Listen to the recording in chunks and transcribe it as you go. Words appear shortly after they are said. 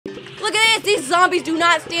at this! These zombies do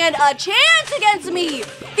not stand a chance against me!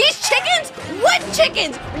 These chickens? What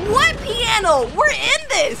chickens? What piano? We're in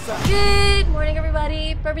this! Good morning,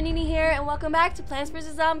 everybody. Forever Nenaa here, and welcome back to Plants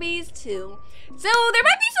vs. Zombies 2. So, there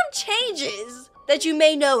might be some changes that you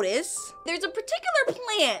may notice. There's a particular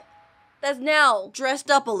plant that's now dressed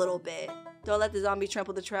up a little bit. Don't let the zombies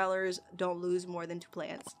trample the trailers. Don't lose more than 2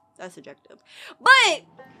 plants. That's subjective. But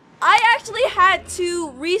I actually had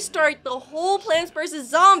to restart the whole Plants vs.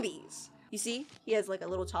 Zombies. You see, he has like a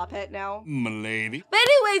little top hat now. M'lady. But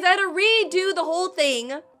anyways, I had to redo the whole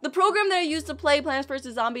thing. The program that I used to play Plants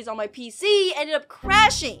vs. Zombies on my PC ended up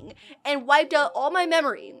crashing and wiped out all my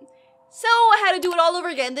memory. So I had to do it all over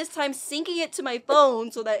again, this time syncing it to my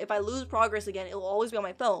phone so that if I lose progress again, it will always be on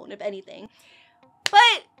my phone, if anything.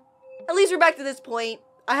 But at least we're back to this point.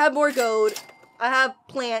 I have more gold. I have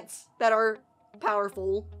plants that are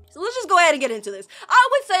powerful. So let's just go ahead and get into this. I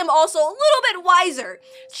would say I'm also a little bit wiser.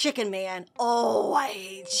 Chicken man, oh, I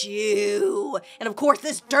hate you. And of course,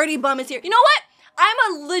 this dirty bum is here. You know what? I'm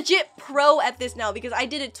a legit pro at this now because I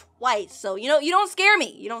did it twice. So, you know, you don't scare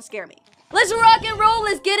me. You don't scare me. Let's rock and roll.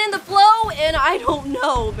 Let's get in the flow. And I don't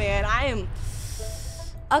know, man. I am...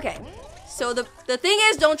 Okay. So the thing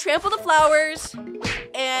is, don't trample the flowers.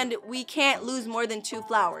 And we can't lose more than 2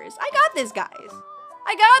 flowers. I got this, guys.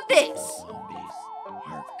 I got this.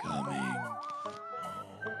 Are coming.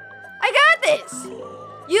 I got this.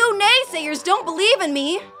 You naysayers don't believe in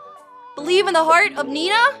me. Believe in the heart of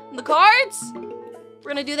Nenaa and the cards.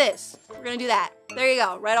 We're gonna do this. We're gonna do that. There you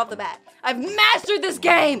go, right off the bat. I've mastered this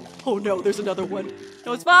game. Oh no, there's another one.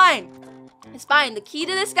 No, it's fine. It's fine. The key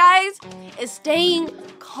to this, guys, is staying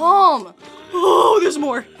calm. Oh, there's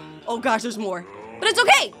more. Oh gosh, there's more. But it's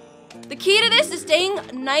okay. The key to this is staying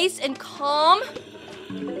nice and calm.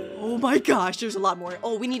 Oh my gosh, there's a lot more.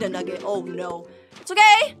 Oh, we need a nugget. Oh no. It's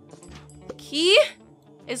okay. The key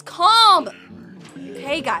is calm.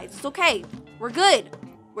 Okay, guys, it's okay. We're good.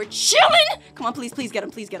 We're chilling. Come on, please get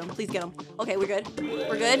him. Please get him. Please get him. Okay, we're good.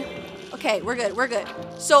 We're good. Okay, we're good. We're good.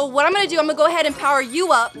 So what I'm gonna do, I'm gonna go ahead and power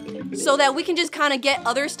you up so that we can just kind of get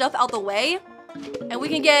other stuff out the way. And we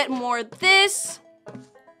can get more of this.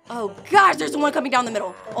 Oh gosh, there's one coming down the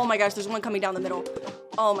middle. Oh my gosh, there's one coming down the middle.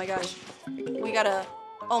 Oh my gosh. We gotta,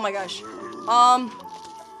 oh my gosh.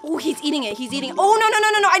 Oh, he's eating it. He's eating. Oh,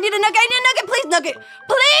 no. I need a nugget. I need a nugget. Please, nugget.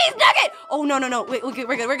 Please, nugget. Oh, no. Wait, we're good.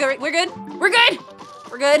 We're good. We're good. We're good.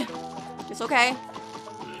 We're good. It's okay.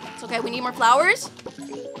 It's okay. We need more flowers.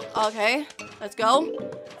 Okay. Let's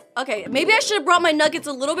go. Okay. Maybe I should have brought my nuggets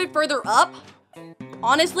a little bit further up.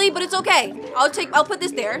 Honestly, but it's okay. I'll put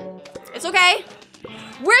this there. It's okay.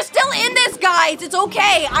 We're still in this, guys. It's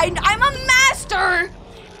okay. I'm a master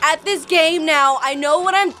at this game now. I know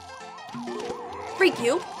what I'm... Freak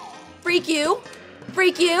you. Freak you.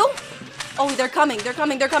 Freak you. Oh, they're coming. They're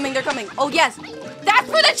coming. They're coming. They're coming. Oh, yes. That's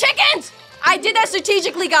for the chickens. I did that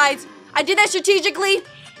strategically, guys. I did that strategically.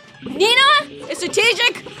 Nenaa is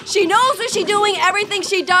strategic. She knows what she's doing. Everything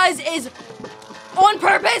she does is on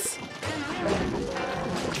purpose.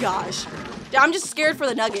 Gosh. I'm just scared for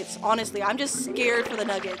the nuggets. Honestly, I'm just scared for the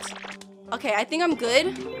nuggets. Okay, I think I'm good.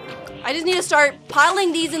 I just need to start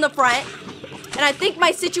piling these in the front. And I think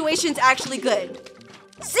my situation's actually good.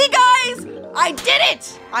 See, guys? I did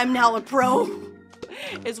it! I'm now a pro.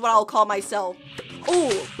 Is what I'll call myself.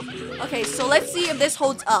 Ooh. Okay, so let's see if this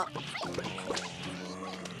holds up.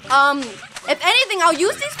 If anything, I'll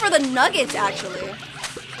use these for the nuggets, actually.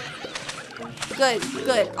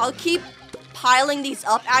 Good. I'll keep piling these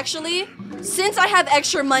up, actually. Since I have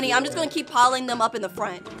extra money, I'm just gonna keep piling them up in the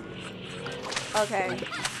front. Okay.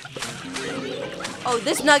 Oh,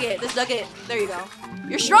 this nugget, there you go.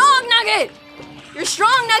 You're strong, Nugget! You're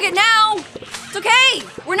strong, Nugget, now! It's okay!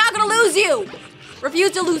 We're not gonna lose you!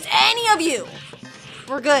 Refuse to lose any of you!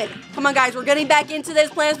 We're good. Come on, guys, we're getting back into this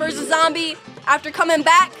Plants vs. Zombie. After coming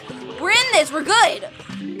back, we're in this, we're good.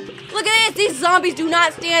 Look at this, these zombies do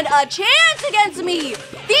not stand a chance against me!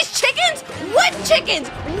 These chickens? What chickens?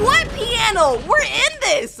 What piano? We're in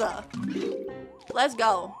this! Let's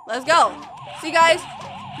go. Let's go. See, guys?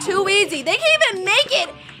 Too easy. They can't even make it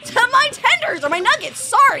to my tenders or my nuggets.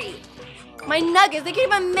 Sorry. My nuggets. They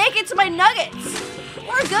can't even make it to my nuggets.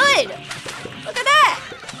 We're good. Look at that.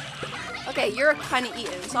 Okay, you're kind of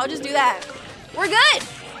eaten, so I'll just do that. We're good.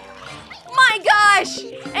 My gosh.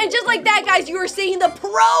 And just like that, guys, you are seeing the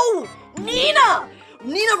pro Nenaa.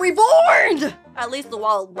 Nenaa Reborn. At least the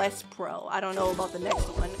Wild West pro. I don't know about the next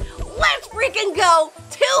one. Let's freaking go.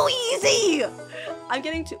 Too easy. I'm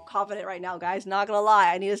getting too confident right now, guys. Not gonna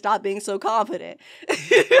lie. I need to stop being so confident.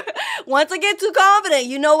 Once I get too confident,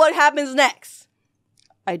 you know what happens next.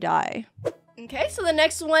 I die. Okay, so the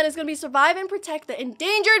next one is gonna be survive and protect the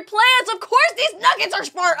endangered plants. Of course, these nuggets are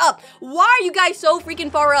far up. Why are you guys so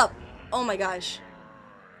freaking far up? Oh my gosh.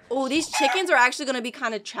 Oh, these chickens are actually gonna be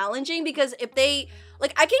kind of challenging because if they,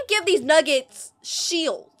 like, I can give these nuggets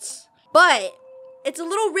shields, but it's a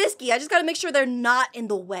little risky. I just gotta make sure they're not in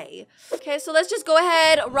the way. Okay, so let's just go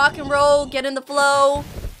ahead, rock and roll, get in the flow,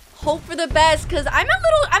 hope for the best, because I'm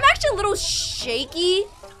actually a little shaky.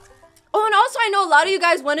 Oh, and also I know a lot of you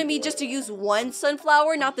guys wanted me just to use one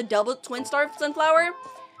sunflower, not the double twin star sunflower.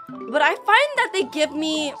 But I find that they give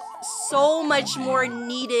me so much more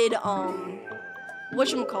needed,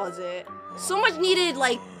 whatchamacallit? So much needed,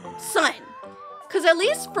 like, sun. Because at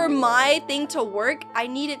least for my thing to work, I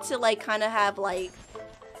need it to, like, kind of have, like...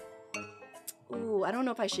 Ooh, I don't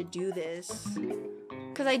know if I should do this.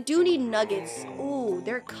 Because I do need nuggets. Ooh,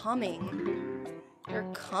 they're coming.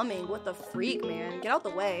 They're coming. What the freak, man? Get out the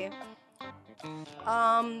way.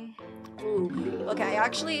 Ooh. Okay,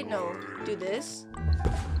 actually, no. Do this.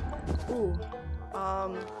 Ooh.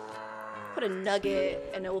 Put a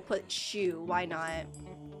nugget, and then we'll put shoe. Why not?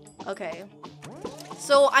 Okay.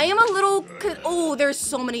 So, I am a little... Oh, there's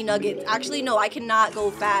so many nuggets. Actually, no, I cannot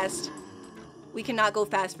go fast. We cannot go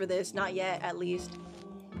fast for this. Not yet, at least.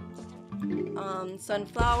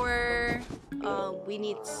 Sunflower. We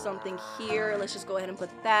need something here. Let's just go ahead and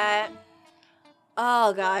put that.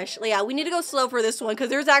 Oh, gosh. Yeah, we need to go slow for this one because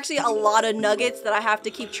there's actually a lot of nuggets that I have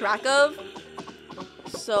to keep track of.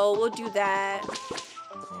 So, we'll do that.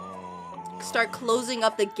 Start closing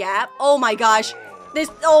up the gap. Oh, my gosh.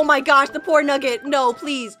 Oh, my gosh. The poor nugget. No,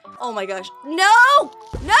 please. Oh, my gosh. No!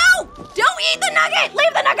 No! Don't eat the nugget!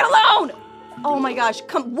 Leave the nugget alone! Oh, my gosh.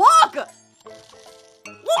 Come, walk!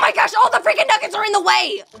 Oh, my gosh. All the freaking nuggets are in the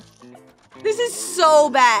way! This is so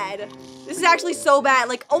bad. This is actually so bad.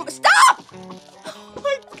 Like, oh, stop! Oh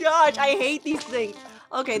my gosh, I hate these things.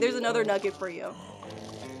 Okay, there's another nugget for you.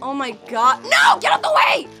 Oh my god. No, get out the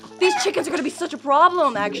way! These chickens are gonna be such a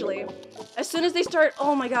problem, actually. As soon as they start,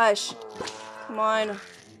 oh my gosh. Come on.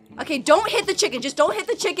 Okay, don't hit the chicken. Just don't hit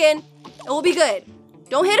the chicken. It will be good.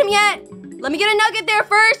 Don't hit him yet. Let me get a nugget there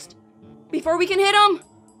first. Before we can hit him.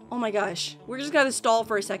 Oh my gosh. We're just gonna stall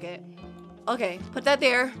for a second. Okay, put that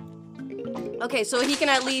there. Okay, so he can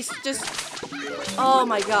at least just... Oh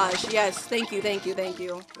my gosh, yes. Thank you, thank you, thank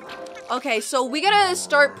you. Okay, so we gotta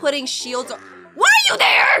start putting shields... Why are you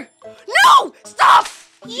there? No! Stop!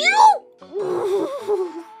 You!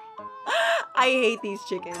 I hate these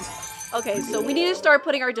chickens. Okay, so we need to start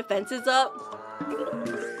putting our defenses up.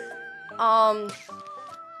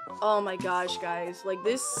 Oh my gosh, guys. Like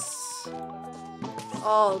this...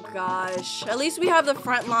 Oh gosh. At least we have the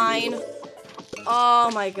front line. Oh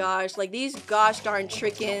my gosh, like these gosh darn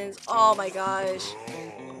chickens. Oh my gosh.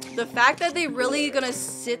 The fact that they really gonna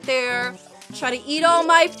sit there, try to eat all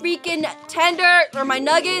my freaking tender, or my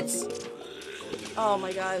nuggets. Oh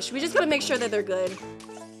my gosh, we just gotta make sure that they're good.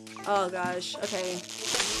 Oh gosh, okay.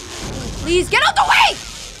 Please, get out the way!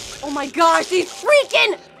 Oh my gosh, these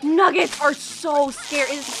freaking nuggets are so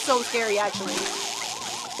scary. It's so scary, actually.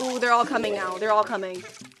 Ooh, they're all coming now. They're all coming.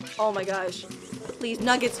 Oh my gosh. Please,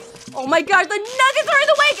 nuggets. Oh my gosh, the nuggets are in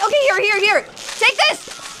the way! Okay, here. Take this!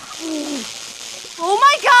 Ooh. Oh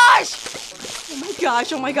my gosh! Oh my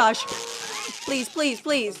gosh, oh my gosh. Please, please,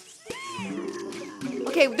 please.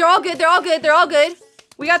 Okay, they're all good, they're all good, they're all good.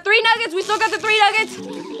 We got 3 nuggets, we still got the 3 nuggets.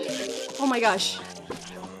 Oh my gosh.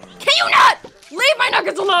 Can you not leave my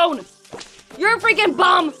nuggets alone? You're a freaking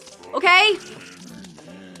bum, okay?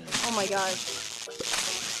 Oh my gosh.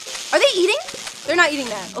 Are they eating? They're not eating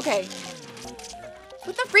that, okay.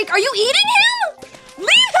 What the freak? Are you eating him?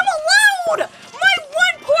 Leave him alone! My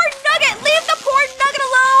one poor nugget! Leave the poor nugget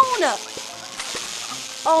alone!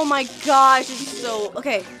 Oh my gosh, this is so...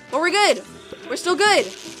 Okay, but we're good. We're still good.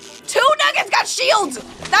 2 nuggets got shields!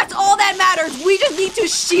 That's all that matters. We just need to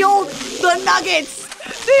shield the nuggets.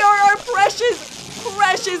 They are our precious,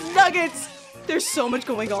 precious nuggets. There's so much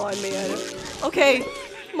going on, man. Okay,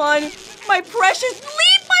 come on. My precious...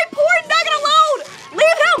 Leave my poor nugget alone!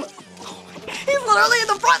 Leave him! He's literally in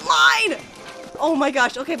the front line! Oh my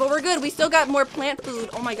gosh, okay, but we're good. We still got more plant food.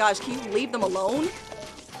 Oh my gosh, can you leave them alone?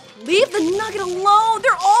 Leave the nugget alone!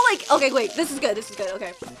 They're all like... Okay, wait, this is good,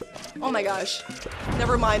 okay. Oh my gosh.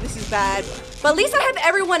 Never mind, this is bad. But at least I have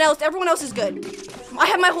everyone else. Everyone else is good. I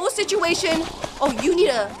have my whole situation. Oh, you need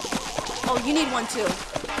a... Oh, you need one too.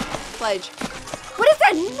 Pledge. What is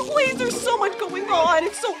that noise? There's so much going on.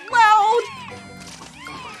 It's so loud.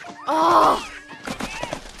 Oh.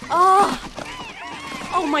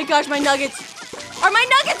 Oh my gosh, my nuggets. Are my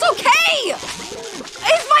nuggets okay?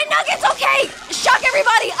 Is my nuggets okay? Shock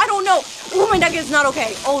everybody. I don't know. Oh, my nugget's not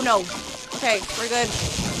okay. Oh no. Okay, we're good.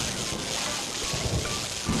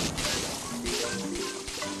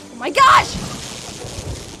 my gosh!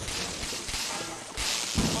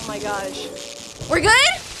 Oh my gosh. We're good?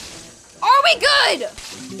 Are we good?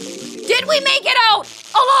 Did we make it out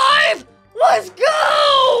alive? Let's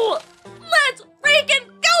go! Let's freaking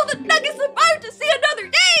go! The Nuggets survived to see another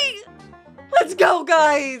day! Let's go,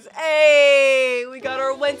 guys! Hey, we got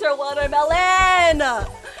our winter watermelon!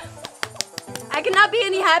 I cannot be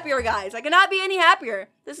any happier, guys. I cannot be any happier.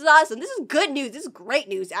 This is awesome. This is good news. This is great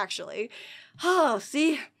news, actually. Oh,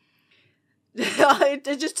 see?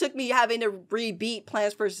 It just took me having to re-beat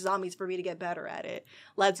Plants vs. Zombies for me to get better at it.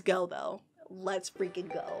 Let's go, though. Let's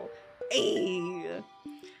freaking go. Hey.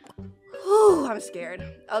 Whew, I'm scared.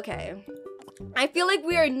 Okay. I feel like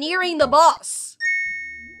we are nearing the boss.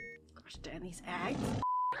 Gosh, damn these acts.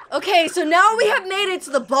 Okay, so now we have made it to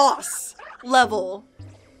the boss level.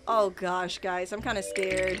 Oh gosh, guys, I'm kind of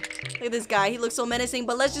scared. Look at this guy. He looks so menacing,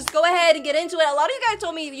 but let's just go ahead and get into it. A lot of you guys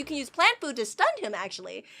told me you can use plant food to stun him,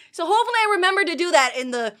 actually. So hopefully I remember to do that in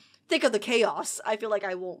the thick of the chaos. I feel like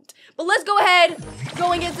I won't. But let's go ahead,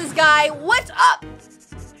 go against this guy. What's up?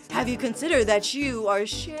 Have you considered that you are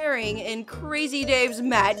sharing in Crazy Dave's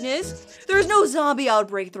madness? There's no zombie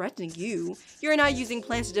outbreak threatening you. You're not using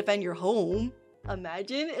plants to defend your home.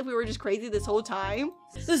 Imagine if we were just crazy this whole time.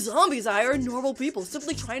 The zombies I are normal people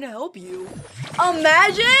simply trying to help you.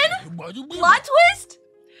 Imagine? Plot twist?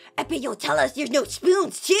 I bet you'll tell us there's no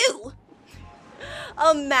spoons too.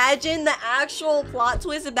 Imagine the actual plot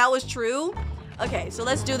twist if that was true. Okay, so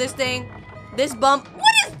let's do this thing. This bump.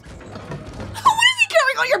 What is he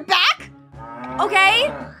carrying on your back?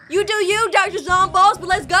 Okay, you do you, Dr. Zomballs, but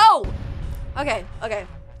let's go. Okay.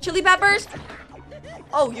 Chili peppers.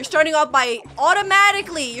 Oh, you're starting off by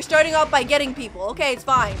automatically. You're starting off by getting people. Okay, it's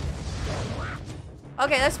fine.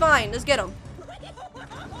 Okay, that's fine. Let's get them.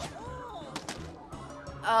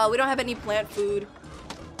 We don't have any plant food.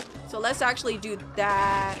 So let's actually do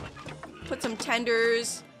that. Put some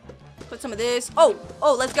tenders. Put some of this. Oh,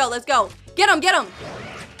 let's go. Get him.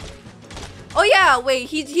 Oh yeah, wait,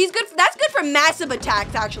 he's good. That's good for massive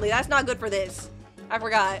attacks, actually. That's not good for this. I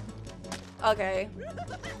forgot. Okay.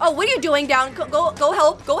 Oh, what are you doing down? Go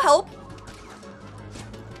help.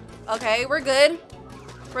 Okay, we're good.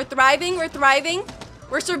 We're thriving.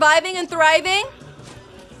 We're surviving and thriving.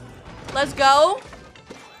 Let's go.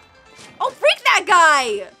 Oh, freak that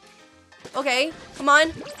guy. Okay, come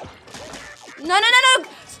on. No.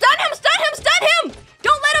 Stun him.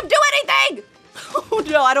 Don't let him do anything. Oh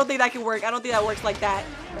no, I don't think that can work. I don't think that works like that.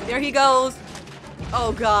 There he goes.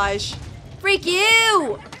 Oh gosh. Freak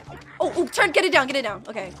you. Oh, get it down.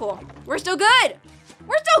 Okay, cool. We're still good.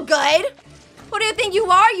 Who do you think you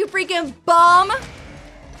are, you freaking bum?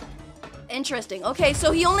 Interesting. Okay,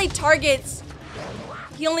 so he only targets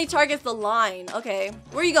the line. Okay,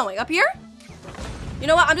 where are you going? Up here? You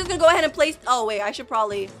know what? I'm just gonna go ahead and place. Oh wait, I should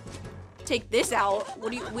probably take this out.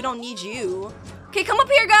 We don't need you. Okay, come up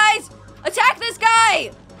here, guys. Attack this guy.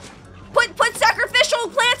 Put sacrificial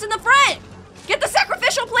plants in the front. Get the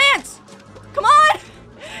sacrificial plants. Come on.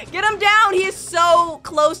 Get him down. He is so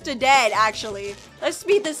close to dead, actually. Let's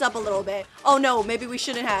speed this up a little bit. Oh no, maybe we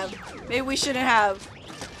shouldn't have.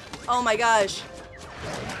 Oh my gosh.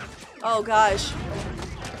 Oh gosh.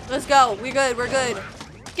 Let's go. We're good.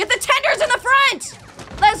 Get the tenders in the front.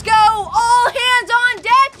 Let's go. All hands on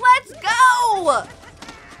deck. Let's go.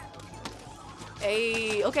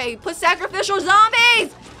 Hey, okay, put sacrificial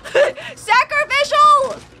zombies.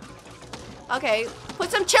 Sacrificial. Okay, put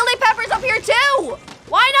some chili peppers up here too.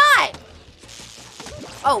 Why not?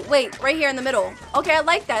 Oh, wait, right here in the middle. Okay, I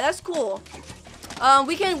like that. That's cool.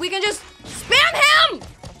 We can just spam him.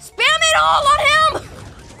 Spam it all on him.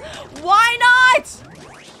 Why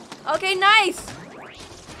not? Okay, nice.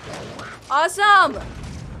 Awesome.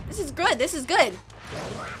 This is good.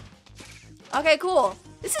 Okay, cool.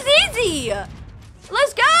 This is easy.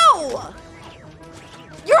 Let's go.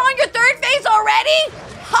 You're on your third phase already?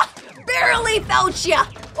 Ha! Barely felt ya.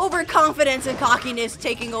 Overconfidence and cockiness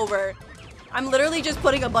taking over. I'm literally just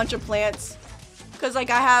putting a bunch of plants because like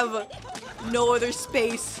I have no other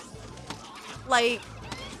space. Like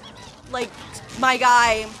my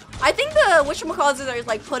guy. I think the whatchamacallit is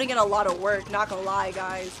like putting in a lot of work, not gonna lie,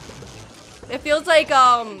 guys. It feels like the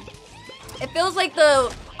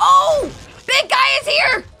big guy is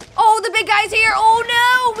here. Oh, the big guy's here. Oh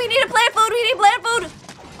no, we need a plant food.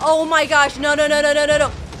 Oh my gosh, no.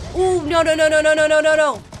 Ooh,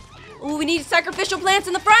 no. Ooh, we need sacrificial plants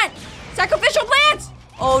in the front. Sacrificial plants.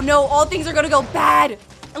 Oh no, all things are gonna go bad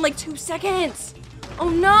in like 2 seconds. Oh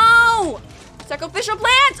no. Sacrificial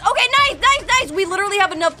plants. Okay, nice. We literally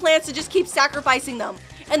have enough plants to just keep sacrificing them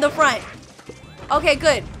in the front. Okay,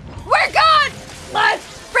 good. We're good. Let's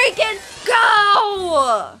freaking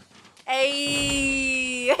go.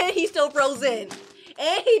 Hey, he's still frozen.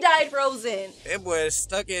 And he died frozen. It was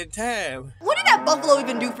stuck in time. What did that buffalo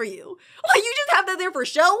even do for you? Oh, you just have that there for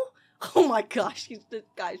show? Oh my gosh, this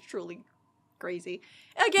guy's truly crazy.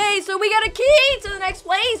 Okay, so we got a key to the next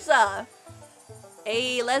place.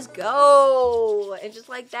 Hey, let's go. And just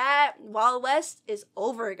like that, Wild West is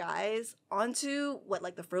over, guys. On to, what,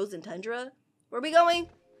 like the frozen tundra? Where are we going?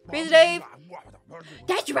 Crazy Dave?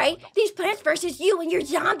 That's right. These plants versus you and your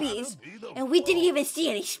zombies. And we didn't even see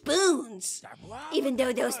any spoons. Even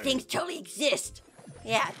though those things totally exist.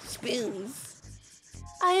 Yeah, spoons.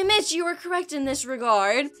 I admit you were correct in this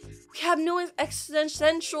regard. We have no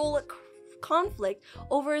existential conflict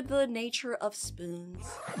over the nature of spoons.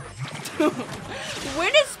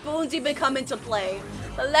 Where did spoons even come into play?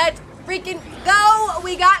 Let's freaking go!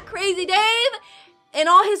 We got Crazy Dave and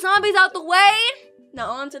all his zombies out the way.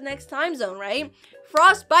 Now on to the next time zone, right?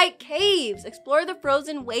 Frostbite Caves. Explore the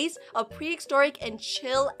frozen wastes of prehistoric and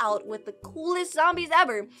chill out with the coolest zombies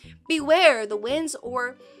ever. Beware, the winds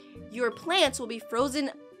or your plants will be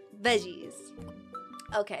frozen veggies.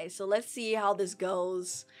 Okay, so let's see how this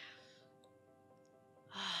goes.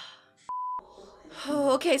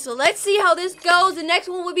 Okay, so let's see how this goes. The next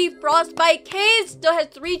one would be Frostbite Caves. Still has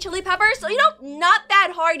 3 chili peppers, so not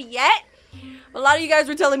that hard yet. A lot of you guys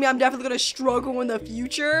were telling me I'm definitely gonna struggle in the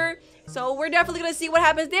future. So we're definitely gonna see what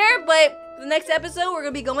happens there. But the next episode, we're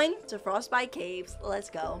gonna be going to Frostbite Caves. Let's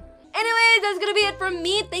go. Anyways, that's gonna be it from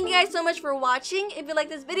me. Thank you guys so much for watching. If you like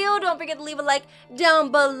this video, don't forget to leave a like down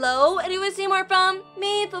below. And if you want to see more from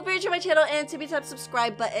me, feel free to check my channel and to tap the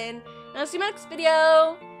subscribe button. And I'll see you in my next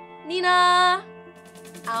video. Nenaa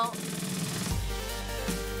out.